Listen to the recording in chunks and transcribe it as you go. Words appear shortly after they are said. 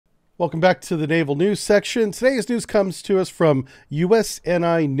Welcome back to the Naval News section. Today's news comes to us from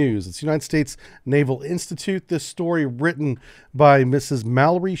USNI News. It's United States Naval Institute. This story written by Mrs.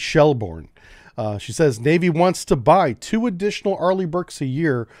 Mallory Shelbourne. She says, Navy wants to buy 2 additional Arleigh Burkes a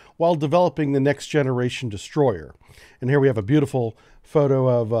year while developing the next generation destroyer. And here we have a beautiful photo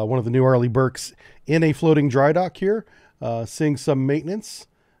of one of the new Arleigh Burkes in a floating dry dock here, seeing some maintenance.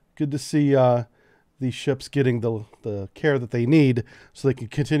 Good to see these ships getting the care that they need so they can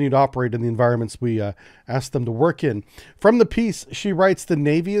continue to operate in the environments we ask them to work in. From the piece, she writes, the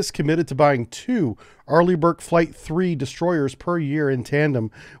Navy is committed to buying 2 Arleigh Burke Flight III destroyers per year in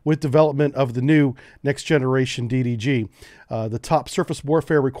tandem with development of the new next generation DDG. The top surface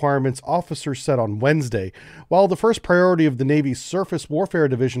warfare requirements officer said on Wednesday. While the first priority of the Navy's Surface Warfare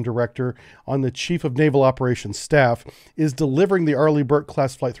Division Director on the Chief of Naval Operations Staff is delivering the Arleigh Burke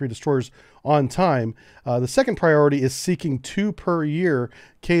class Flight III destroyers on time, the second priority is seeking 2 per year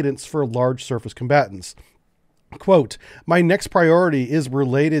cadence for large surface combatants. Quote, my next priority is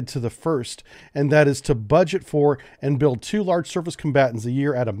related to the first, and that is to budget for and build 2 large surface combatants a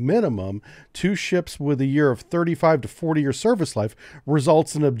year at a minimum. 2 ships with a year of 35 to 40 year service life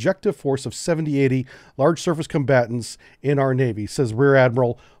results in an objective force of 70-80 large surface combatants in our Navy, says Rear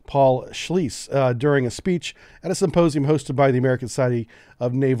Admiral Paul Schliese during a speech at a symposium hosted by the American Society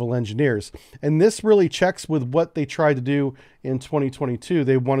of Naval Engineers. And this really checks with what they tried to do in 2022.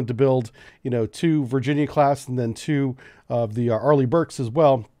 They wanted to build, 2 Virginia class and then 2 of the Arleigh Burkes as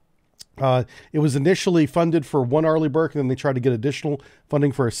well. It was initially funded for 1 Arleigh Burke, and then they tried to get additional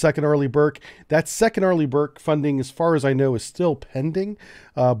funding for a 2nd Arleigh Burke. That 2nd Arleigh Burke funding, as far as I know, is still pending,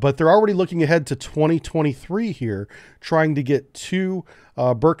 but they're already looking ahead to 2023 here, trying to get 2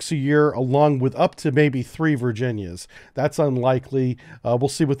 Burkes a year, along with up to maybe 3 Virginias. That's unlikely. We'll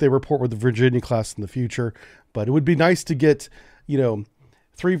see what they report with the Virginia class in the future, but it would be nice to get,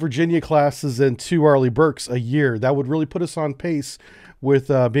 3 Virginia classes and 2 Arleigh Burkes a year. That would really put us on pace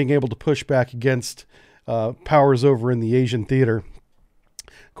with being able to push back against powers over in the Asian theater.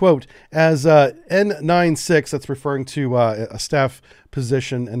 Quote, as N96, that's referring to a staff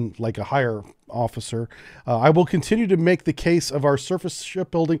position and like a higher officer, I will continue to make the case of our surface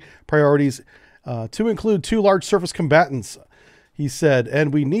shipbuilding priorities to include 2 large surface combatants, he said,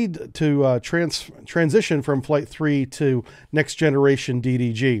 and we need to transition from Flight 3 to next generation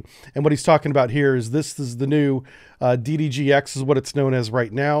DDG. And what he's talking about here is this is the new DDGX is what it's known as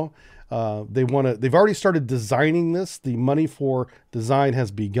right now. They've already started designing this. The money for design has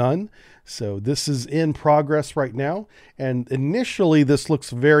begun. So this is in progress right now. And initially this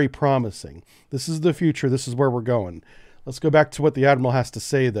looks very promising. This is the future. This is where we're going. Let's go back to what the Admiral has to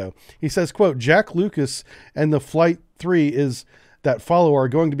say though. He says, quote, Jack Lucas and the Flight 3 that follow are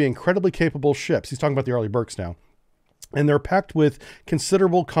going to be incredibly capable ships. He's talking about the Arleigh Burkes now. And they're packed with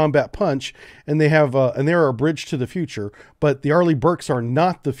considerable combat punch, and they're a bridge to the future. But the Arleigh Burkes are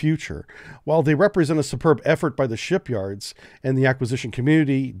not the future. While they represent a superb effort by the shipyards and the acquisition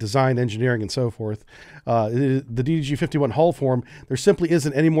community, design, engineering, and so forth, the DDG 51 hull form, there simply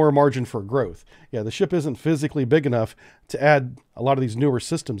isn't any more margin for growth. Yeah, the ship isn't physically big enough to add a lot of these newer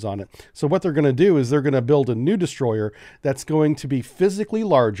systems on it. So what they're going to do is they're going to build a new destroyer that's going to be physically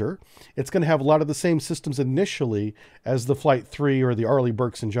larger. It's going to have a lot of the same systems initially as the Flight 3 or the Arleigh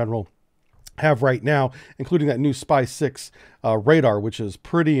Burkes in general have right now, including that new Spy 6 radar, which is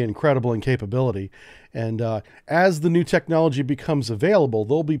pretty incredible in capability. And as the new technology becomes available,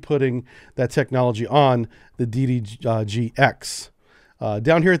 they'll be putting that technology on the DDGX.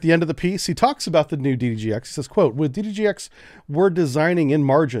 Down here at the end of the piece, he talks about the new DDGX. He says, quote, with DDGX, we're designing in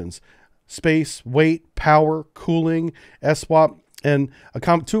margins, space, weight, power, cooling, SWAP, and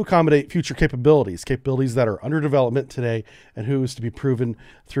to accommodate future capabilities that are under development today and who is to be proven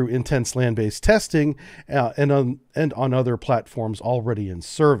through intense land-based testing and on other platforms already in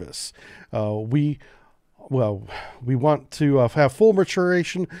service. We want to have full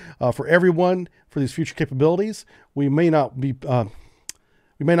maturation for everyone for these future capabilities. We may not be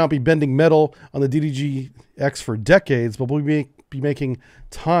bending metal on the DDGX for decades, but we'll be making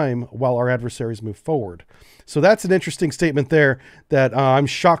time while our adversaries move forward. So that's an interesting statement there that I'm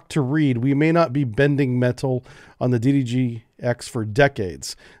shocked to read. We may not be bending metal on the DDGX for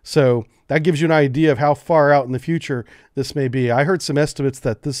decades. So that gives you an idea of how far out in the future this may be. I heard some estimates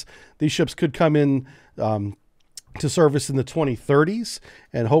that these ships could come in to service in the 2030s,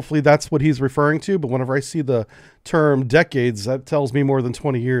 and hopefully that's what he's referring to. But whenever I see the term decades, that tells me more than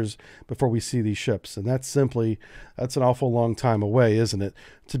 20 years before we see these ships. And that's an awful long time away, isn't it?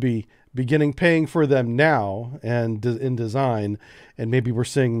 To be beginning paying for them now and in design, and maybe we're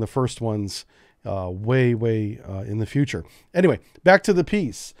seeing the first ones way in the future. Anyway, back to the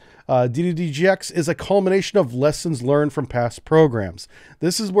piece. DDGX is a culmination of lessons learned from past programs.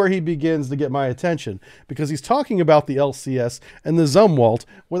 This is where he begins to get my attention, because he's talking about the LCS and the Zumwalt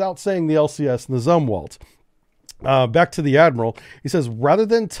without saying the LCS and the Zumwalt. Back to the Admiral, he says, rather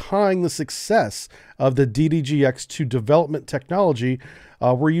than tying the success of the DDGX to development technology,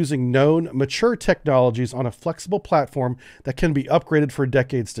 we're using known, mature technologies on a flexible platform that can be upgraded for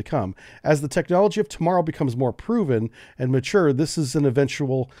decades to come. As the technology of tomorrow becomes more proven and mature, this is an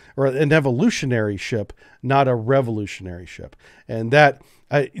evolutionary ship, not a revolutionary ship. And that,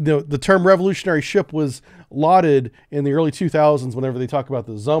 the term revolutionary ship was lauded in the early 2000s whenever they talk about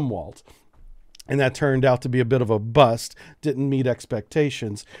the Zumwalt. And that turned out to be a bit of a bust, didn't meet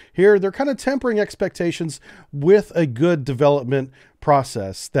expectations. Here, they're kind of tempering expectations with a good development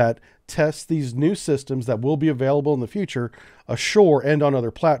process that tests these new systems that will be available in the future ashore and on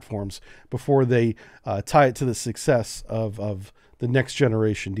other platforms before they tie it to the success of the next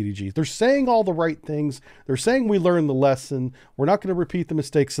generation DDG. They're saying all the right things. They're saying we learned the lesson. We're not going to repeat the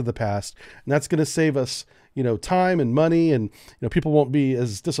mistakes of the past. And that's going to save us, time and money, and people won't be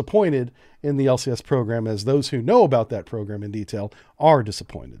as disappointed in the LCS program as those who know about that program in detail are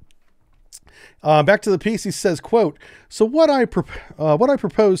disappointed. Back to the piece, he says, quote, so what I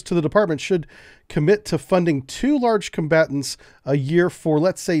propose to the department should commit to funding 2 large combatants a year for,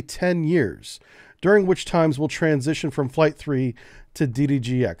 let's say, 10 years, during which times we'll transition from Flight 3 to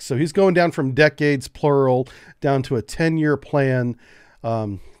DDGX. So he's going down from decades, plural, down to a 10-year plan.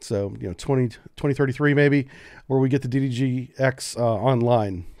 So, 2033 maybe, where we get the DDGX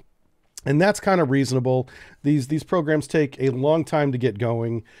online. And that's kind of reasonable. These programs take a long time to get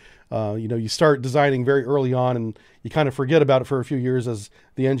going. You start designing very early on and you kind of forget about it for a few years as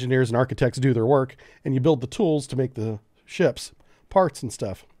the engineers and architects do their work, and you build the tools to make the ships, parts and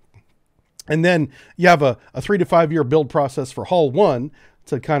stuff. And then you have a 3 to 5 year build process for Hull 1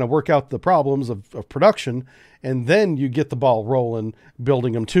 to kind of work out the problems of production. And then you get the ball rolling,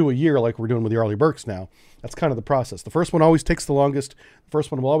 building them 2 a year like we're doing with the Arleigh Burkes now. That's kind of the process. The first one always takes the longest. The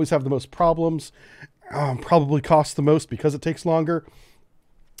first one will always have the most problems, probably costs the most because it takes longer.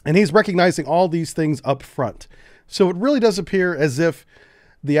 And he's recognizing all these things up front. So it really does appear as if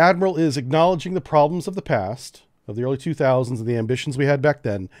the Admiral is acknowledging the problems of the past, of the early 2000s and the ambitions we had back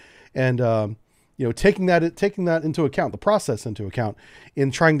then, and taking that into account, the process into account, in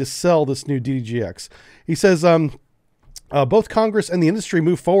trying to sell this new DDGX. He says, both Congress and the industry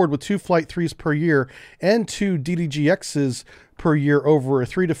move forward with 2 Flight 3s per year and 2 DDGXs per year over a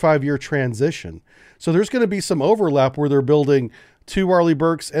 3 to 5 year transition. So there's going to be some overlap where they're building 2 Arleigh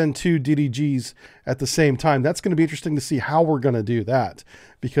Burkes and 2 DDGs at the same time. That's going to be interesting to see how we're going to do that,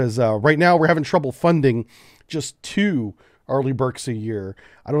 because right now we're having trouble funding just 2 Arleigh Burkes a year.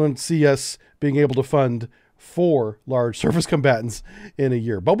 I don't see us being able to fund 4 large surface combatants in a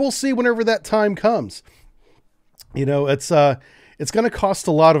year, but we'll see whenever that time comes. It's going to cost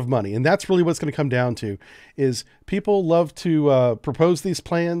a lot of money, and that's really what it's going to come down to. Is people love to propose these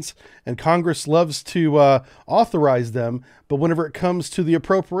plans, and Congress loves to authorize them, but whenever it comes to the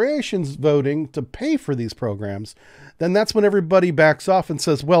appropriations voting to pay for these programs, then that's when everybody backs off and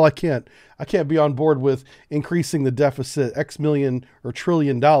says, well, I can't be on board with increasing the deficit X million or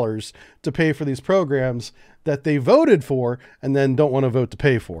trillion dollars to pay for these programs that they voted for and then don't want to vote to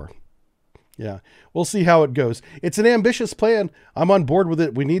pay for. Yeah, we'll see how it goes. It's an ambitious plan. I'm on board with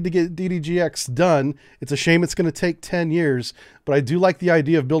it. We need to get DDGX done. It's a shame it's going to take 10 years, but I do like the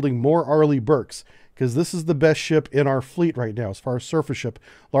idea of building more Arleigh Burkes, because this is the best ship in our fleet right now as far as surface ship,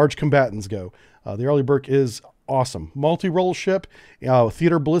 large combatants go. The Arleigh Burke is awesome. Multi-role ship,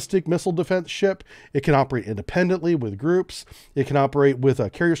 theater ballistic missile defense ship. It can operate independently with groups. It can operate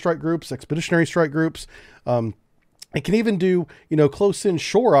with carrier strike groups, expeditionary strike groups. It can even do, close-in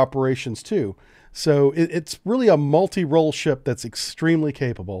shore operations too. So it's really a multi-role ship that's extremely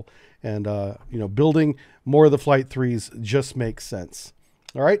capable. And, building more of the Flight 3s just makes sense.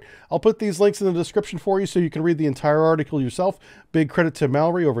 All right. I'll put these links in the description for you so you can read the entire article yourself. Big credit to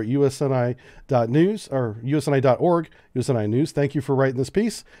Mallory over at usni.news or usni.org, USNI News. Thank you for writing this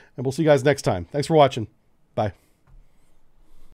piece, and we'll see you guys next time. Thanks for watching. Bye.